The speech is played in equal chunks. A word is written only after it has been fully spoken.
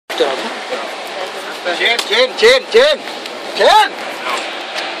Chin.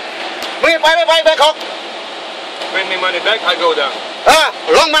 Meไปคอก Bring me money back, I go down.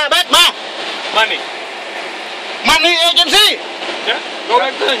 ลงมาแบกมา Money. Money agency. Yeah? Go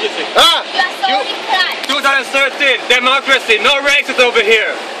back to the agency. You are so deprived. 2013, democracy, no races over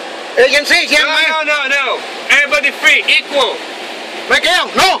here. Agency เชียงใหม่ No. Everybody free, equal. ไม่เกี่ยว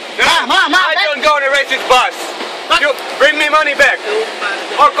no มา I don't go on a racist bus. You bring me money back.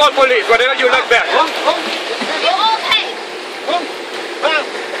 Or call police, whatever you like back. You all pay.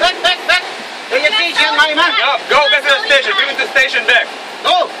 แบก Agency เชียงใหม่มา No, go back to the station, bring me to the station back.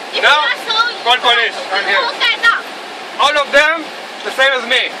 no If No. you are so Call police. I'm you here. all get up. All of them, the same as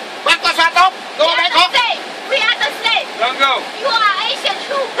me. บักก็สาต๊อบ We go แบ are กคอก the same. We are the same. Don't go. You are Asian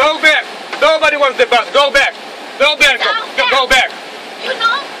too. Go back. Nobody wants the bus. Go back. Go back. Go back. You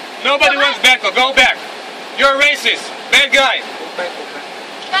know? Nobody wants Bangkok. Go back. You're racist. Bad guy.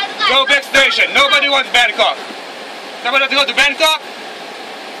 Go back station. Nobody wants Bangkok. Somebody wants to go to Bangkok?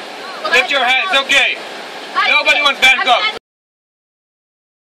 Lift your hands. Okay. Nobody wants Bangkok.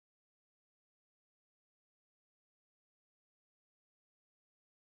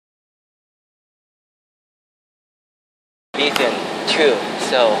 Listen too,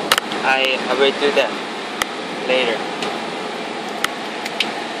 so I will do that later.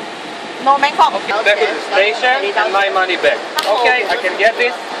 No Bangkok. Okay, back to the station and my money back. Okay, I can get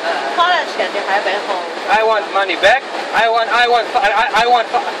this. 花了錢就喺背後。 I want money back. I want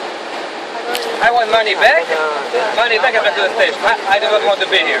money back. Money back and back to the station. I do not want to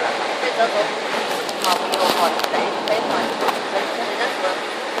be here.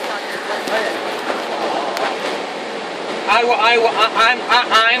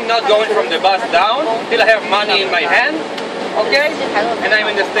 I'm not going from the bus down till I have money in my hand. Okay? And I'm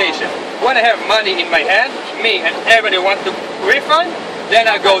in the station. When I have money in my hand, me and everybody want to refund, then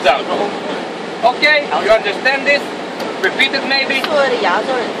I go down. Okay? You understand this? Repeat it maybe? 所有的亞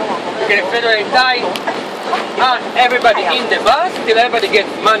洲人都往後面。 Okay, Federal Thai. Everybody in the bus till everybody gets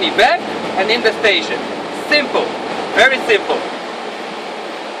money back and in the station. Simple. Very simple.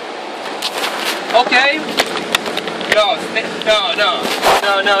 Okay? No.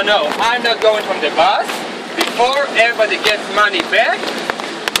 I'm not going from the bus before everybody gets money back.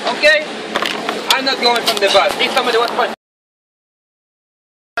 Okay? I'm not going from the bus. If somebody wants money.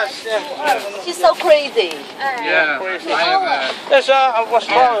 She's so crazy. Yeah. Yes, I was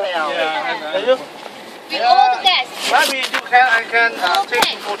born. We all the guests. Maybe you can, I can take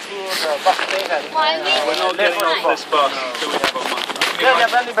people to the bus station. Why we not getting off this bus till we have our money. Yeah,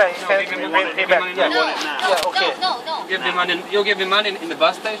 money back. You can pay back. No. Give me money. You give me money in the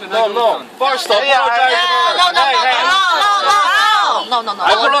bus station? No. First, apologize. No.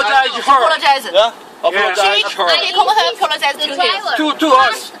 Apologize her. Apologize. Yeah. Apologize her. He come here apologize to him. To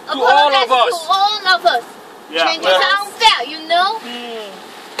us. To all of us. To all of us. Yeah. It's unfair, you know.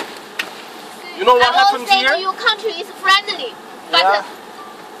 You know what I happens say here? your country is friendly, but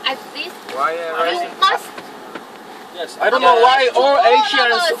at this you must. Yes. I don't know why all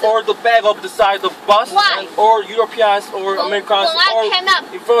Asians or the back of the side of bus, and or Europeans or Americans or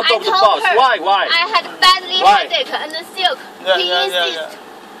in front of the bus. Why? I had badly headache and silk. He insists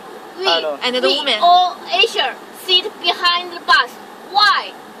we all Asia sit behind the bus.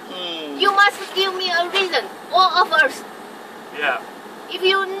 Why? You must give me a reason. All of us. Yeah. If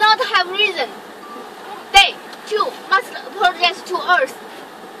you not have reason, they too must apologize to us.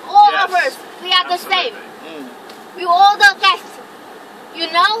 All of us, we are the same. We all the guests, you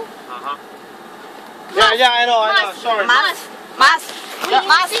know. Yeah, I know. Sorry. Must. We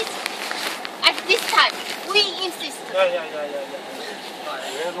insist. At this time, we insist. Yeah.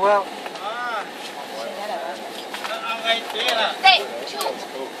 Well. They too.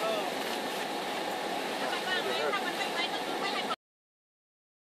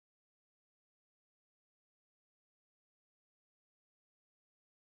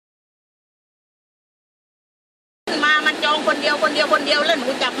 มามันจองคนเดียวแล้วหนู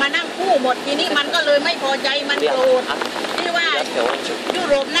จับมานั่งคู่หมดทีนี้มันก็เลยไม่พอใจมันโกรธที่ว่ายุ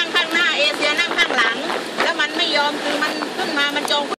โรปนั่งข้างหน้าเอเชียนั่งข้างหลังแล้วมันไม่ยอมคือมันขึ้นมามันจอง